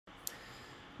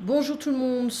Bonjour tout le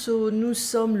monde, nous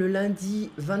sommes le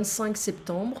lundi 25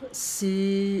 septembre,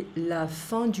 c'est la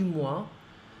fin du mois,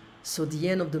 so the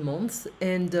end of the month,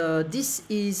 and this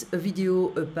is a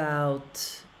video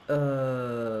about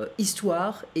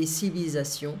histoire et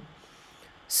civilisation.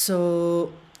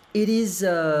 So it is,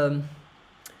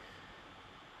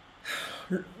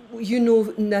 you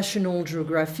know National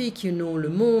Geographic, you know Le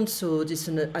Monde, so this is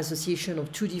an association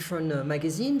of two different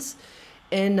magazines.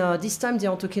 And this time they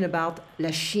are talking about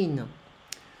la Chine.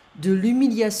 De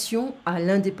l'humiliation à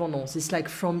l'indépendance. It's like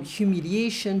from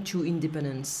humiliation to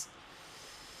independence.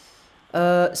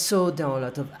 So there are a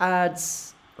lot of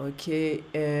ads. Okay,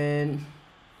 and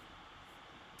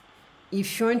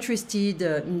if you're interested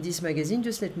in this magazine,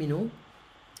 just let me know.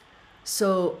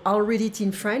 So I'll read it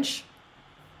in French.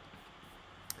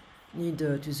 Need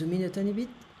to zoom in a tiny bit.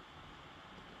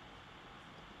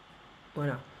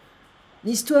 Voilà.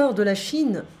 L'histoire de la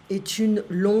Chine est une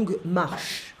longue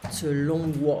marche, it's a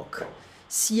long walk.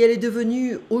 Si elle est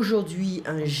devenue aujourd'hui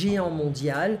un géant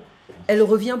mondial, elle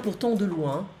revient pourtant de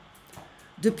loin.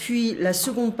 Depuis la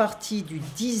seconde partie du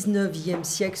 19e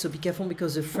siècle, so be careful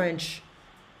because the French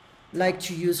like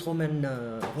to use Roman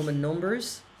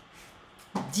numbers,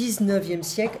 19e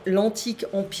siècle, l'antique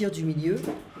empire du milieu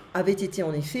avait été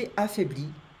en effet affaibli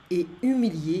et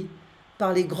humilié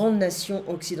par les grandes nations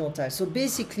occidentales. So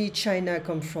basically, China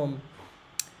comes from,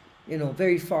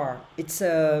 very far. It's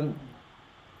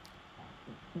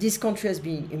this country has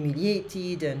been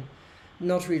humiliated and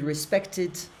not really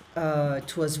respected.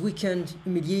 It was weakened,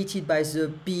 humiliated by the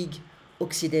big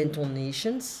Occidental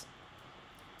nations,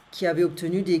 qui avaient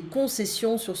obtenu des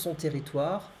concessions sur son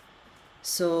territoire.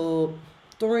 So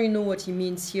don't really know what he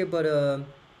means here, but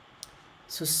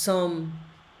so some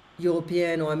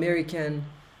European or American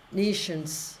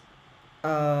nations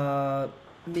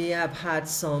may have had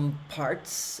some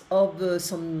parts of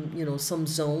some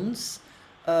zones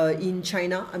in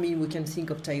China. I mean, we can think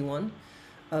of Taiwan,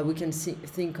 we can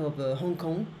think of Hong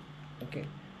Kong. Okay.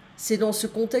 C'est dans ce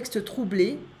contexte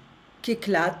troublé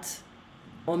qu'éclate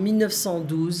en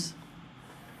 1912,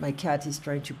 my cat is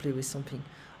trying to play with something,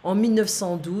 en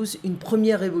 1912 une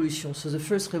première révolution. So the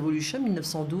first revolution,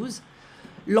 1912,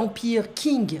 l'empire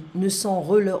Qing ne s'en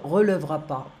releva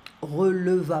pas.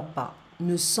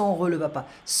 Ne s'en releva pas.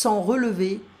 S'en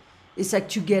relever is like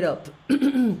to get up.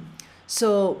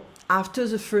 So after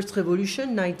the first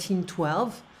revolution,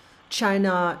 1912,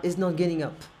 China is not getting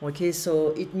up. Okay,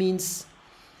 so it means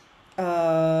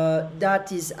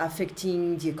that is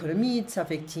affecting the economy. It's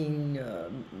affecting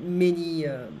many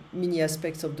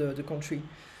aspects of the country.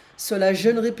 So la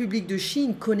jeune République de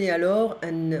Chine connaît alors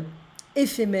un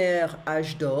éphémère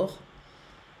âge d'or,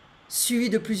 suivi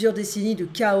de plusieurs décennies de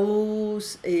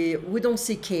chaos, et we don't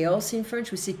say chaos in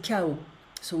French, we say chaos,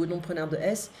 so we don't pronounce the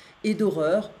S, et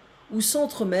d'horreur, où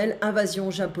s'entremêlent invasion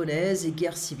japonaise et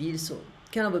guerre civile, so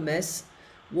kind of a mess,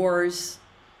 wars,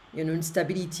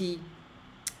 instability,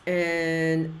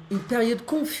 and une période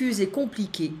confuse et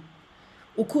compliquée,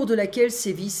 au cours de laquelle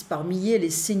sévissent par milliers les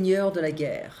seigneurs de la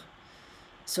guerre.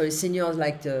 So les seigneurs,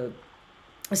 like a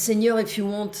seigneur, if you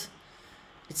want,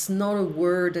 it's not a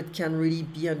word that can really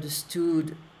be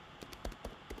understood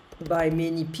by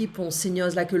many people. Seigneur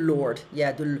is like a lord,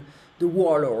 yeah, the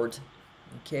warlord.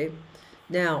 Okay.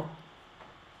 Now,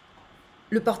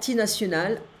 le Parti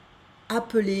national,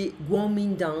 appelé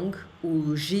Kuomintang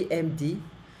ou GMD,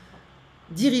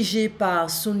 dirigé par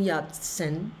Sun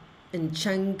Yat-sen et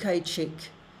Chiang Kai-shek,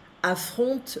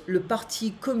 affronte le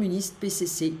Parti communiste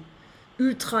PCC,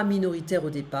 ultra minoritaire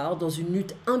au départ, dans une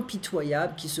lutte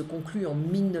impitoyable qui se conclut en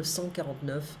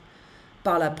 1949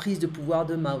 par la prise de pouvoir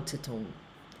de Mao Tse-tung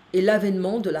et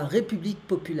l'avènement de la République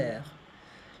populaire.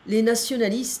 Les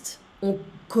nationalistes ont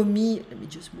commis... Let me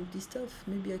just move this stuff.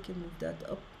 Maybe I can move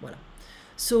that up. Voilà.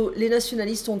 So, les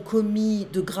nationalistes ont commis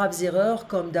de graves erreurs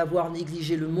comme d'avoir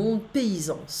négligé le monde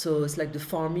paysan. So, it's like the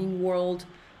farming world.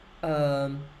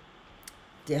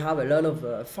 They have a lot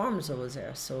of farms over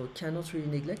there, so cannot really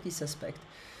neglect this aspect.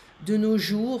 De nos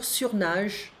jours,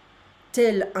 surnage,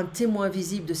 tel un témoin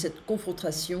visible de cette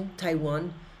confrontation,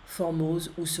 Taïwan,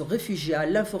 Formose, où se réfugia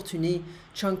l'infortuné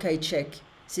Chiang Kai-shek.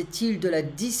 Cette île de la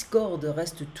discorde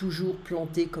reste toujours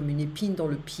plantée comme une épine dans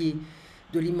le pied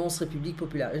de l'immense République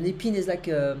populaire. An épine is like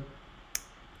a,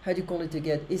 how do you call it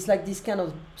again? It's like this kind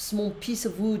of small piece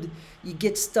of wood you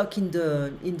get stuck in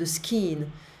the skin,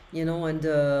 and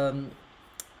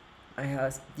I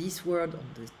have this word on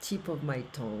the tip of my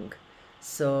tongue.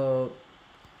 So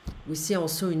we see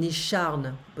also une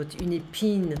écharne, but une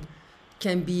épine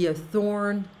can be a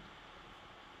thorn,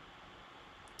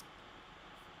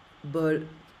 but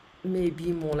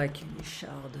maybe more like une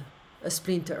écharde, a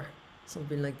splinter.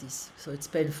 something like this. So it's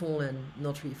painful and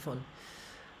not really fun.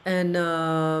 And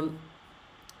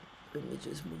let me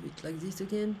just move it like this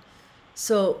again.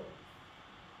 So,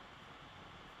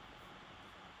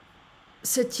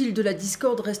 cette île de la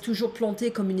discorde reste toujours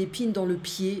plantée comme une épine dans le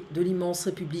pied de l'immense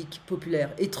république populaire.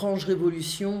 Étrange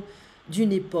révolution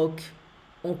d'une époque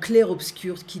en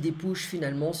clair-obscur qui débouche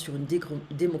finalement sur une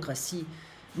démocratie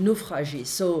naufragée.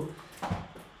 So,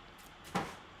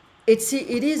 it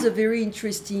is a very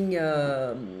interesting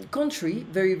country,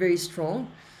 very, very strong,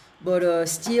 but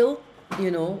still,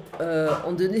 you know,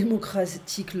 on the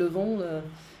democratic level,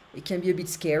 it can be a bit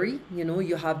scary. You know,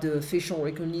 you have the facial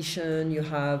recognition, you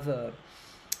have,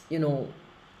 you know,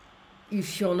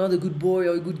 if you're not a good boy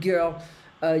or a good girl,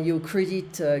 your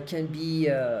credit can be,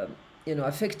 you know,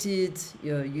 affected,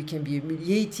 you can be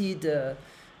humiliated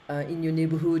in your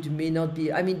neighborhood. You may not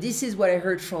be, I mean, this is what I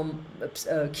heard from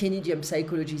Canadian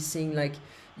psychologists saying, like,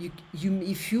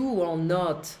 if you are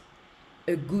not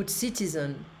a good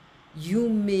citizen, you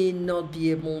may not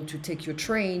be able to take your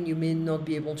train, you may not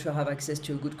be able to have access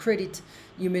to a good credit,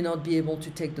 you may not be able to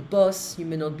take the bus, you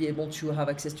may not be able to have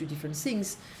access to different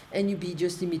things, and you be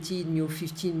just limited in your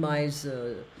 15 miles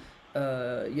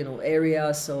you know,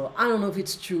 area. So I don't know if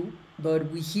it's true,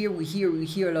 but we hear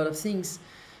a lot of things,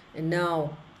 and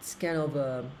now it's kind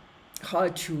of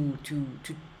hard to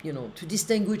you know, to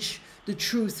distinguish the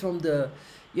truth from the,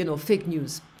 you know, fake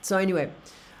news. So anyway,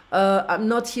 I'm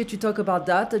not here to talk about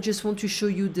that. I just want to show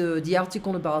you the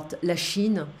article about La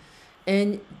Chine.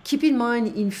 And keep in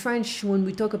mind, in French, when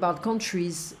we talk about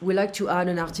countries, we like to add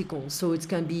an article. So it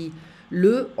can be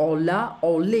le or la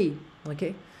or les.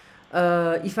 Okay.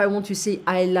 If I want to say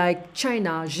I like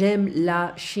China, j'aime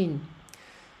la Chine.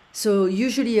 So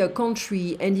usually a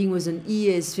country ending with an E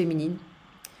is feminine,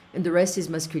 and the rest is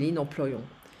masculine or plural.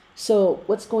 So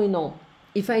what's going on?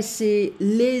 If I say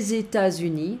les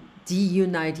États-Unis, the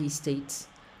United States,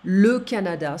 le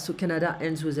Canada, so Canada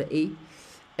ends with an A,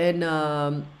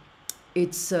 and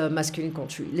it's a masculine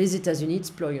country. Les États-Unis, it's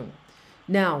plural.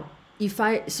 Now,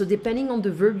 so depending on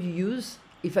the verb you use,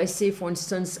 if I say, for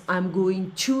instance, I'm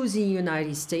going to the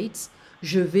United States,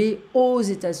 je vais aux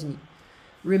États-Unis.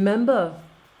 Remember,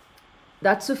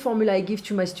 that's a formula I give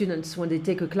to my students when they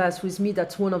take a class with me.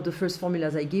 That's one of the first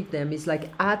formulas I give them. It's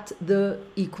like at the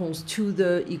equals to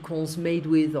the equals made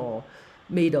with or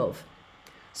made of.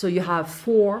 So you have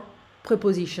 4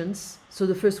 prepositions. So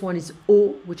the first one is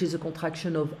au, which is a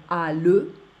contraction of à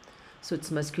le. So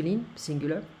it's masculine,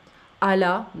 singular. À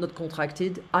la, not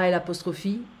contracted. À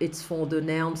l'apostrophe, it's for the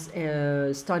nouns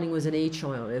starting with an H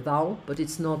or a vowel, but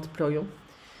it's not plural.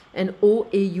 And au,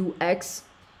 aux,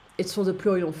 it's for the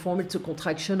plural form. It's a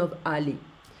contraction of aller.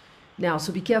 Now,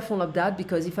 so be careful of that,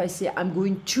 because if I say I'm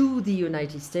going to the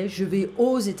United States, je vais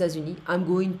aux États-Unis. I'm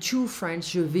going to France,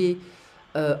 je vais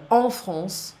en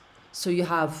France. So you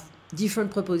have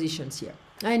different prepositions here.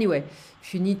 Anyway,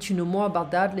 if you need to know more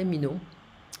about that, let me know.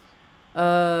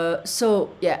 So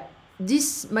yeah,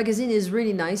 this magazine is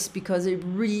really nice because it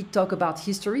really talk about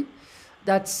history.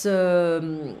 That's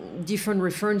different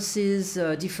references,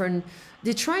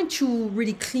 they're trying to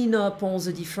really clean up all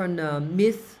the different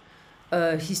myths,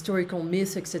 historical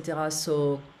myths, etc.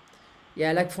 So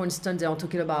yeah, like for instance, they are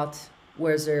talking about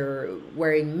where they're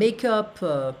wearing makeup,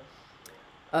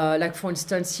 like for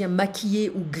instance, here, maquillé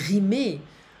ou grimé.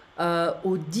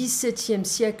 Au XVIIe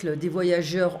siècle, des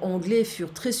voyageurs anglais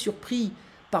furent très surpris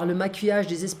par le maquillage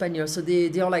des Espagnols. So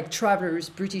they are like travelers,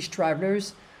 British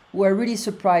travelers, who are really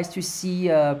surprised to see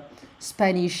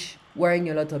Spanish wearing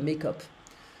a lot of makeup.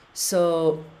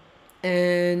 So,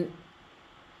 and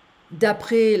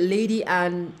d'après Lady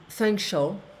Anne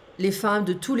Fanshawe, les femmes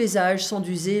de tous les âges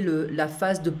s'enduisaient la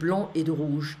face de blanc et de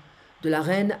rouge, de la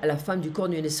reine à la femme du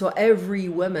cornuet. So every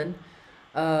woman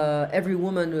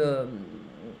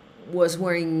was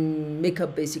wearing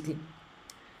makeup basically,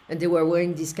 and they were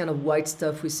wearing this kind of white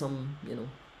stuff with some, you know,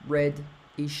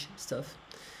 red-ish stuff.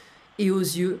 Et aux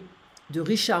yeux de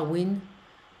Richard Wynne,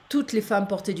 toutes les femmes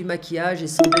portaient du maquillage et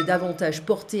semblaient davantage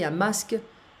porter un masque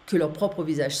que leur propre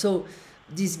visage. So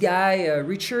this guy,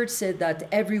 Richard, said that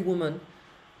every woman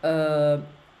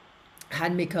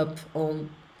had makeup on,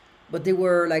 but they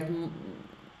were like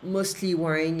mostly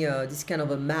wearing this kind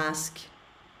of a mask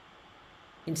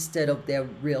instead of their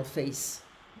real face.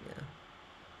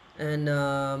 Yeah.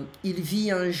 And il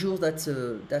vit un jour, that's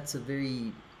a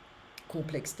very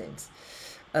complex tense.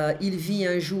 Il vit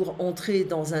un jour entrer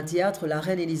dans un théâtre la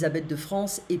reine Élisabeth de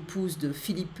France, épouse de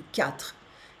Philippe IV,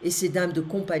 et ses dames de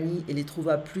compagnie, et les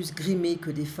trouva plus grimées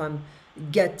que des femmes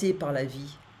gâtées par la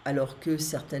vie, alors que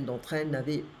certaines d'entre elles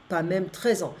n'avaient pas même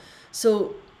 13 ans.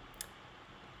 So,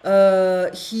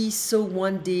 He saw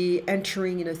one day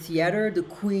entering in a theater the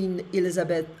Queen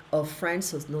Elizabeth of France,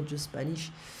 so it's not just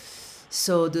Spanish,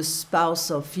 so the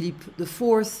spouse of Philip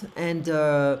IV, and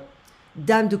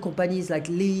dame de compagnie is like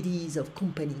ladies of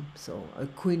company, so a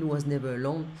queen was never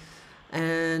alone.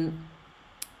 And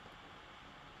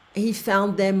he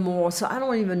found them more, so I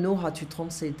don't even know how to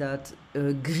translate that,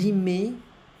 grimé.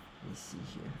 Let me see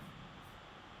here.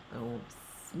 Oh,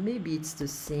 maybe it's the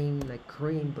same like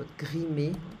green, but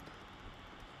grimé.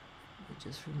 I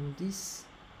just remove this.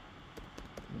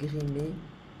 Grimé.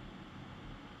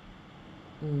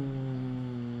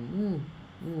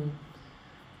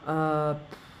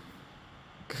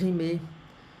 Grimé.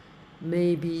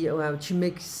 Maybe to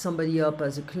make somebody up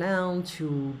as a clown,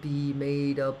 to be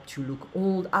made up to look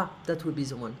old. Ah, that would be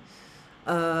the one.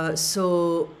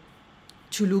 So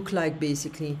to look like,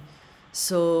 basically.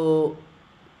 So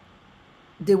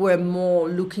they were more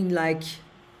looking like,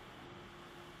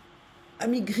 I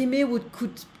mean, grimé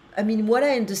what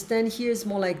I understand here is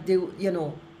more like they,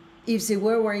 if they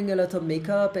were wearing a lot of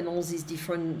makeup and all these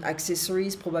different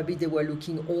accessories, probably they were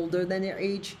looking older than their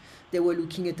age. They were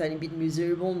looking a tiny bit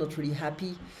miserable, not really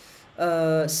happy.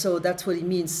 So that's what it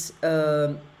means.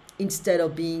 Instead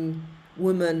of being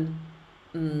women,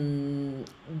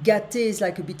 gâté is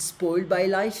like a bit spoiled by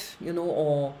life,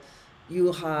 or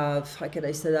you have, how can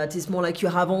I say that? It's more like you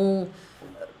have all,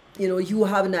 you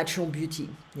have a natural beauty,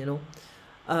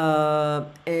 and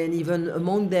even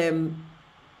among them,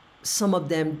 some of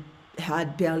them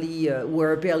had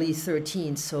were barely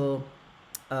 13, so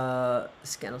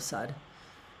it's kind of sad.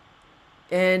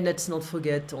 And let's not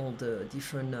forget all the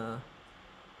different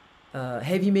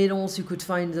heavy metals you could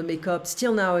find in the makeup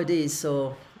still nowadays,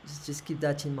 so just keep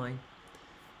that in mind.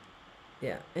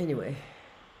 Yeah, anyway.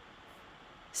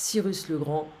 Cyrus le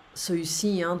Grand. So you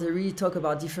see, they really talk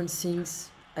about different things.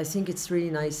 I think it's really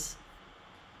nice.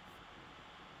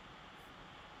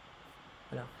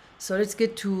 Voilà. So let's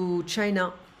get to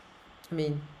China. I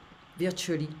mean,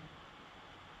 virtually.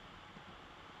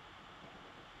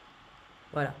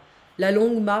 Voilà. La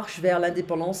longue marche vers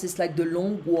l'indépendance is like the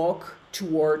long walk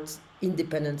towards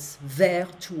independence,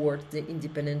 towards the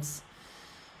independence.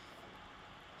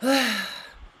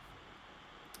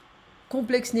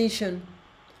 Complex nation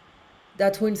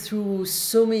that went through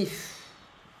so many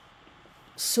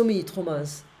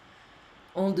traumas.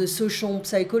 On the social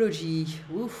psychology,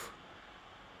 oof,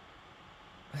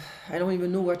 I don't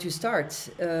even know where to start.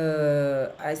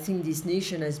 I think this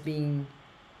nation has been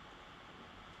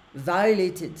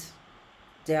violated.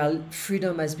 Their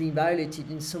freedom has been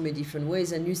violated in so many different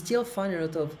ways, and you still find a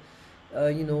lot of,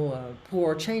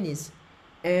 poor Chinese,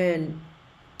 and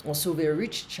also very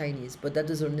rich Chinese, but that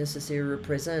doesn't necessarily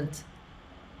represent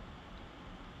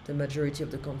the majority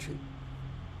of the country.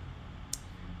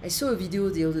 I saw a video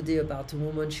the other day about a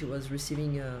woman. She was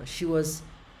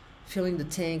filling the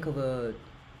tank of a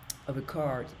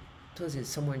car. It was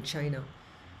somewhere in China,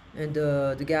 and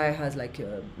the guy has like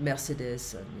a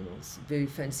Mercedes, and it's a very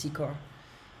fancy car,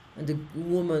 and the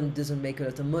woman doesn't make a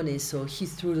lot of money, so he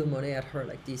threw the money at her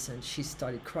like this, and she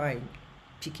started crying,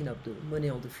 picking up the money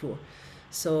on the floor.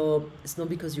 So it's not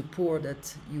because you're poor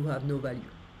that you have no value,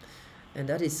 and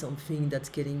that is something that's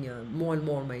getting more and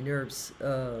more on my nerves.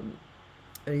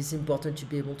 And it's important to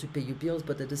be able to pay your bills,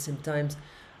 but at the same time,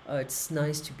 it's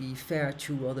nice to be fair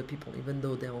to other people, even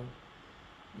though they're,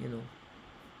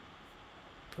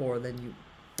 poorer than you.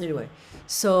 Anyway,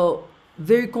 so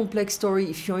very complex story.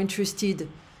 If you're interested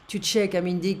to check,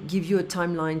 they give you a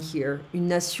timeline here. Une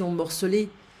nation morcelée.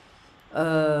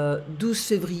 12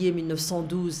 février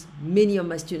 1912. Many of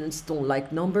my students don't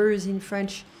like numbers in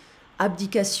French.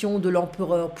 Abdication de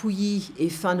l'empereur Puyi et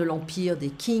fin de l'empire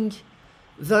des Qing.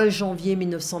 20 janvier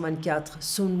 1924,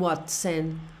 Sun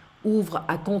Yat-sen ouvre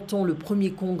à Canton le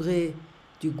premier congrès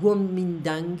du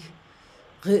Kuomintang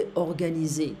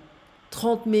réorganisé.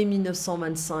 30 mai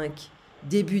 1925,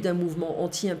 début d'un mouvement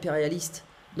anti-impérialiste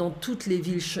dans toutes les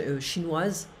villes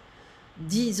chinoises.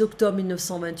 10 octobre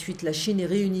 1928, la Chine est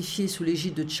réunifiée sous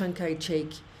l'égide de Chiang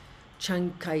Kai-shek.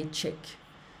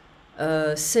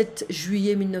 7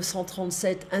 juillet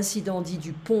 1937, incident dit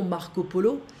du pont Marco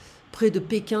Polo, près de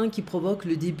Pékin, qui provoque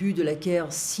le début de la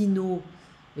guerre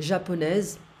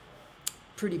sino-japonaise.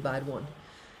 Pretty bad one.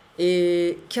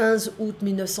 Et 15 août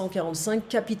 1945,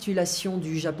 capitulation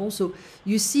du Japon. So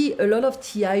you see a lot of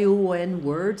TION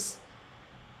words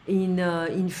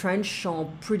in French are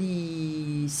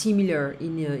pretty similar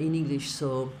in English,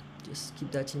 so just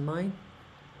keep that in mind.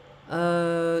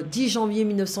 10 janvier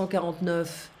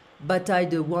 1949, bataille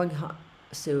de Huaihai.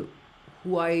 So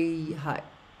Huaihai.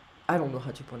 I don't know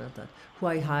how to pronounce that.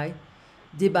 Huaihai.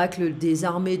 débâcle des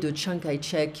armées de Chiang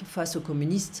Kai-shek face aux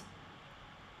communistes.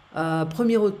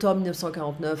 1er octobre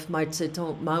 1949,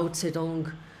 Mao Zedong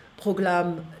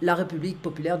proclame la République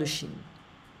populaire de Chine.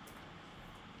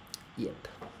 Yep.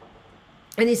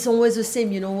 And it's always the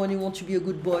same, you know, when you want to be a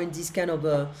good boy in this kind of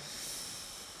a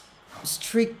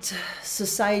strict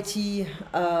society,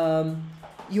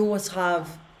 you always have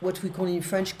what we call in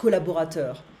French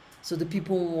collaborateurs. So the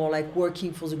people who are like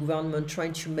working for the government,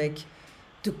 trying to make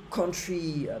the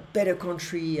country a better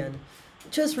country, and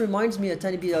it just reminds me a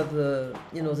tiny bit of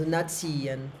you know, the Nazi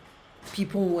and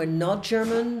people who were not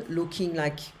German, looking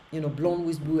like, you know, blonde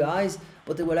with blue eyes,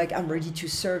 but they were like, I'm ready to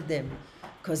serve them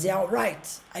because they are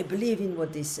right. I believe in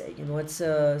what they say. You know, it's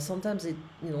sometimes it,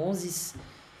 you know, all this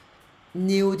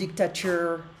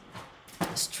neo-dictature,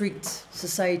 strict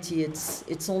society.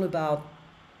 It's all about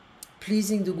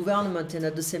pleasing the government, and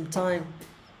at the same time,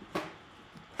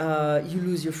 you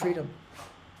lose your freedom.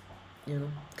 You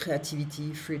know,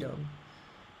 creativity, freedom.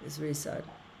 It's really sad.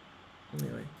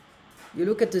 Anyway, you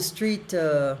look at the street.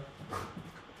 Yeah.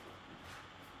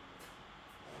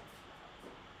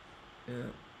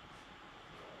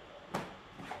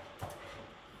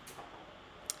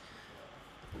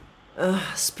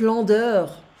 Splendor,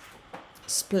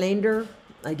 splendor,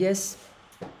 I guess.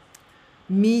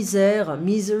 Misère,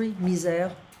 misery,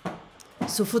 misère.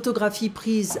 So, photographie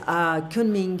prise à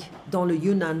Kunming, dans le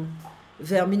Yunnan,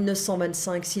 vers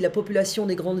 1925. Si la population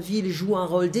des grandes villes joue un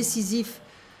rôle décisif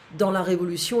dans la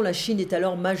révolution, la Chine est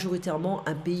alors majoritairement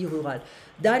un pays rural.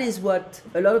 That is what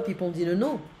a lot of people didn't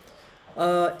know.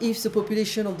 If the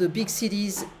population of the big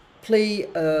cities play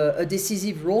a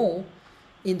decisive role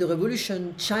in the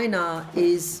revolution, China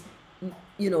is,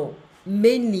 you know,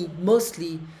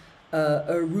 mostly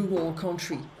a rural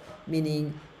country,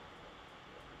 meaning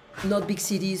not big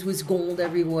cities with gold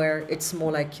everywhere. It's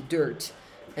more like dirt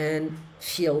and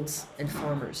fields and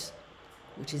farmers,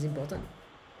 which is important.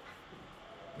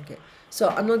 Okay, so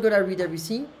I'm not gonna read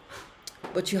everything,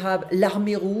 but you have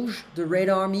l'Armée Rouge, the Red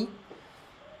Army,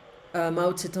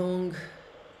 Mao Zedong,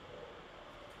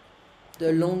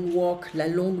 the Long Walk, la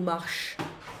Longue Marche,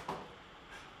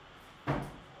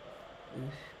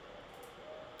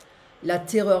 la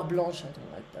Terreur Blanche, I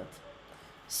don't like that.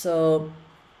 So,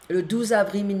 le 12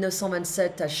 avril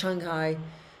 1927 à Shanghai,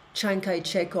 Chiang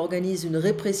Kai-shek organise une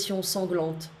répression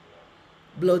sanglante,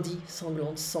 bloody,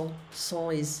 sanglante, sang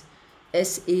is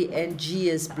S-A-N-G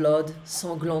is blood,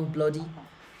 sanglante, bloody,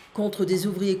 contre des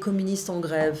ouvriers communistes en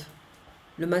grève.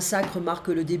 Le massacre marque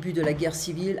le début de la guerre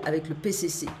civile avec le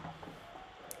PCC,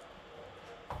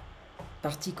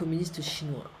 Parti communiste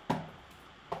chinois.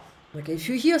 Okay, if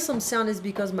you hear some sound, it's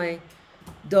because my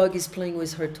dog is playing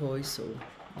with her toy, so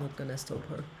I'm not gonna stop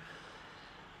her.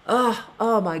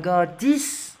 Oh my God,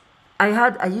 this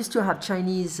I used to have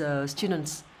Chinese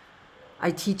students.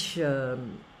 I teach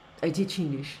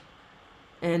English,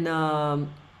 and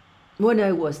when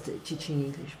I was teaching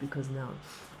English, because now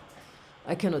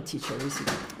I cannot teach everything.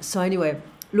 So anyway,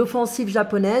 l'offensive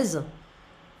japonaise.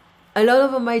 A lot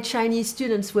of my Chinese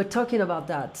students were talking about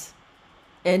that.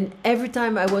 And every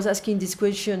time I was asking this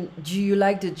question, do you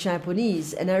like the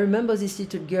Japanese? And I remember this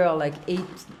little girl, like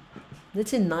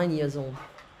 9 years old.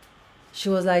 She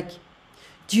was like,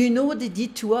 do you know what they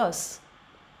did to us?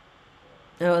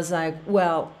 And I was like,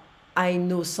 well, I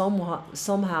know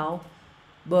somehow,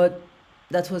 but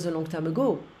that was a long time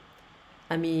ago.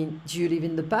 I mean, do you live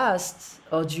in the past,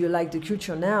 or do you like the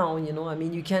culture now? You know, I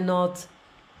mean, you cannot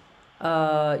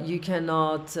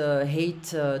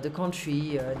hate the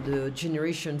country, the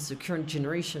generations, the current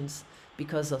generations,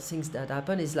 because of things that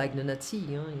happen. It's like the Nazi,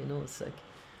 you know, it's like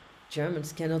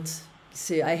Germans cannot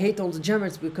say, I hate all the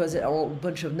Germans because they're all a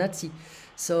bunch of Nazis.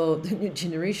 So the new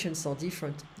generations are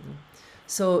different.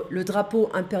 So, le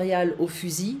drapeau impérial au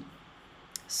fusil,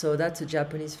 so that's a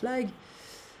Japanese flag.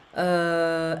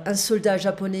 Un soldat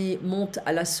japonais monte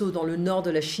à l'assaut dans le nord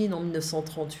de la Chine en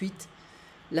 1938.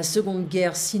 La seconde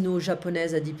guerre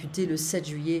sino-japonaise a débuté le 7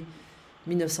 juillet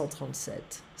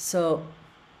 1937. So,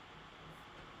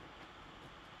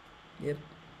 yep.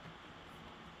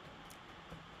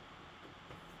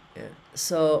 Yeah.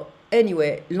 So,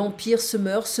 anyway, l'Empire se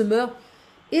meurt.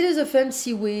 It is a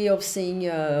fancy way of saying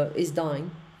is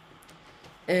dying.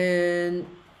 And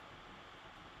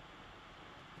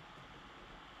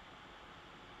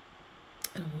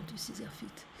I don't want to see their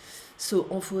feet. So,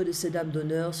 enfouré de ses dames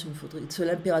d'honneur sur une photo. So,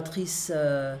 l'impératrice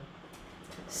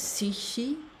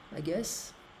Cixi, I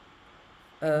guess.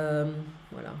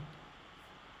 Voilà.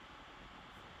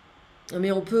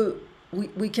 Mais on peut...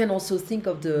 We can also think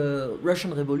of the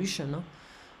Russian Revolution, huh?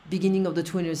 Beginning of the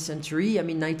 20th century. I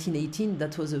mean, 1918,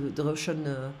 that was the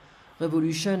Russian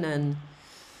Revolution, and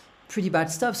pretty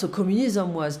bad stuff. So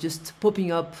communism was just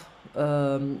popping up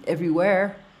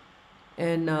everywhere,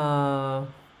 and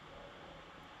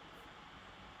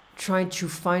trying to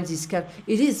find this kind.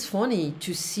 It is funny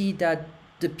to see that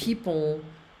the people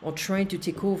are trying to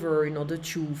take over in order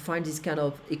to find this kind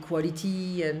of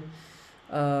equality, and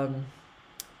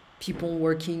people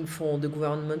working for the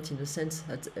government in a sense,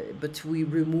 that, but we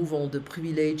remove all the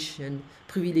privileges,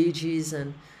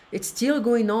 and it's still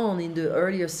going on in the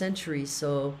earlier century.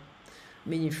 So I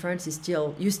mean, in France,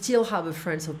 you still have a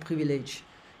France of privilege.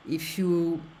 If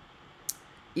you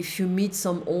meet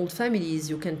some old families,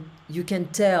 you can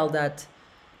tell that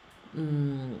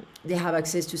they have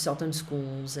access to certain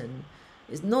schools, and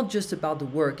it's not just about the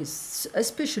work, it's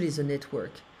especially the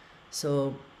network.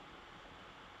 So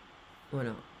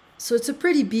voilà. So it's a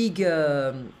pretty big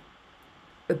thing,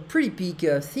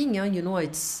 huh? You know,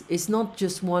 it's not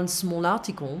just one small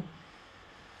article.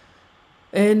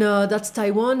 And that's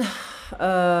Taiwan.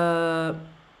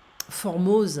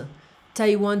 Formose.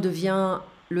 Taïwan devient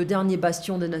le dernier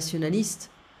bastion des nationalistes.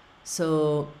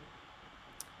 So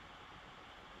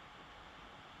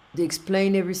they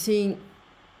explain everything.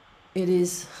 It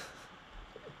is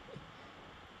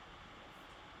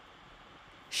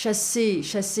chassé.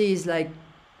 Chassé is like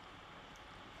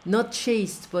not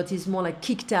chased, but is more like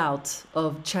kicked out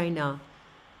of China.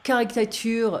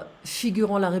 Caricature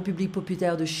figurant la République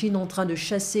populaire de Chine en train de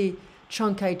chasser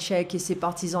Chiang Kai-shek et ses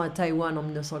partisans à Taïwan en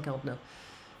 1949.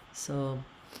 So,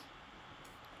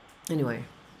 anyway,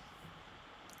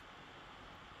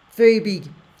 very big.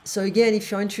 So again,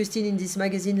 if you're interested in this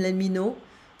magazine, let me know.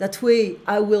 That way,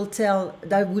 that will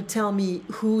tell me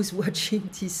who's watching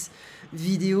this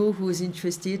video, who's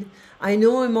interested. I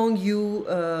know among you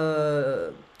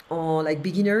are like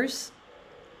beginners,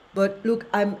 but look,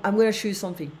 I'm going to show you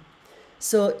something.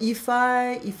 So if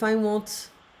I want,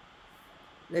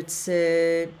 let's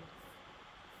say,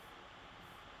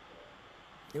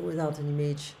 without an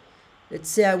image, let's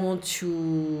say I want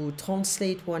to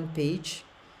translate one page.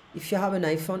 If you have an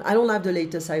iPhone, I don't have the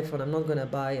latest iPhone. I'm not going to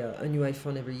buy a new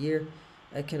iPhone every year.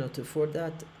 I cannot afford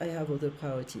that. I have other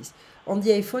priorities. On the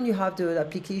iPhone, you have the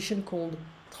application called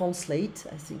Translate.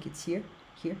 I think it's here.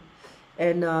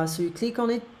 And so you click on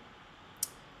it,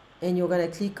 and you're going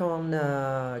to click on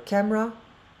camera.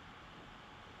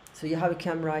 So you have a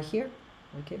camera here,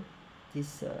 okay?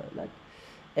 This like,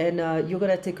 and you're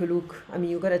going to take a look. I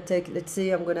mean, you're going to take, let's say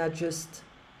I'm going to just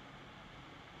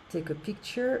take a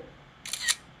picture.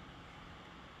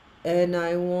 And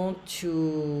I want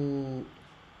to,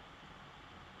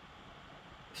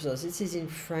 so this is in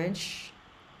French,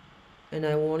 and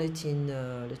I want it in,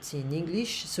 let's say in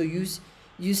English. So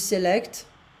you select,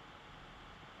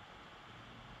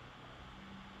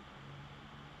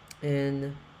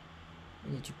 and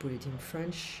I need to put it in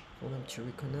French for them to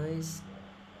recognize.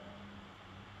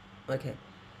 Okay.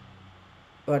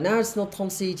 Well, now it's not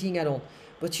translating at all,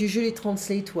 but usually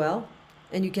translate well,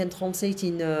 and you can translate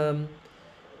in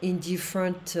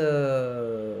different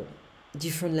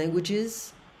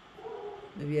languages.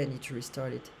 Maybe I need to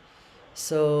restart it.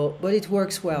 So, but it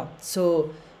works well.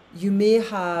 So you may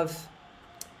have,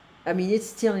 I mean, it's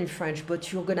still in French,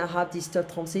 but you're gonna have this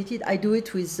stuff translated. I do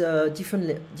it with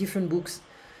different books,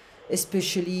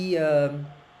 especially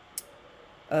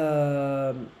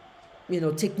you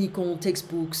know, technical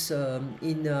textbooks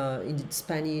in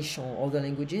Spanish or other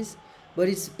languages. But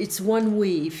it's one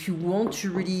way if you want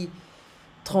to really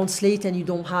translate and you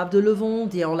don't have the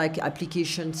Levant. There are like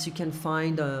applications you can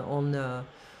find on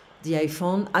the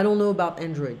iPhone. I don't know about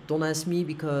Android. Don't ask me,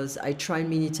 because I tried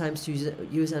many times to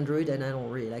use Android and I don't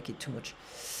really like it too much.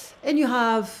 And you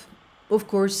have, of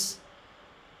course,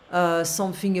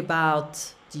 something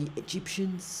about the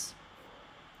Egyptians.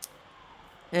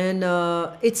 And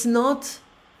it's not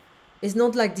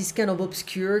like this kind of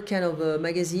obscure kind of a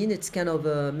magazine. It's kind of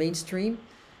mainstream,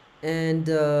 and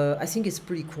I think it's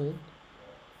pretty cool.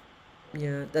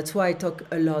 Yeah, that's why I talk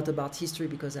a lot about history,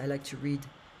 because I like to read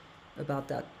about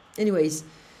that. Anyways,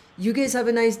 you guys have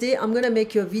a nice day. I'm gonna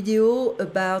make a video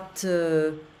about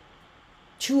two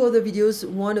other videos,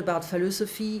 one about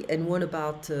philosophy and one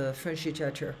about French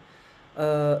literature.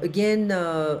 Again,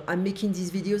 I'm making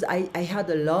these videos. I had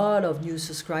a lot of new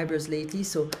subscribers lately,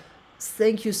 so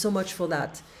thank you so much for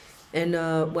that. And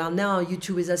well, now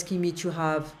YouTube is asking me to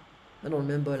have, I don't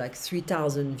remember, like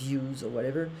 3,000 views or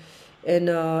whatever. And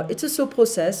it's a slow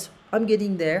process. I'm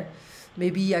getting there.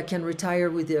 Maybe I can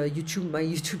retire with my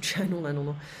YouTube channel. I don't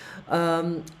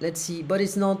know. Let's see. But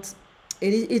it's not.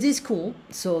 It is cool.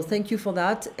 So thank you for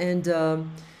that. And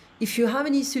if you have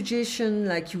any suggestion,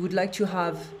 like you would like to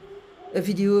have a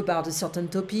video about a certain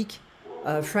topic,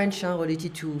 French,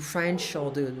 related to French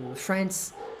or the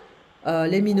France,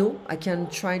 let me know. I can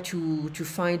try to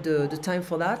find the time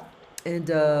for that. And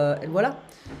voilà.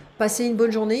 Passez une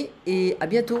bonne journée et à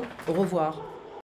bientôt. Au revoir.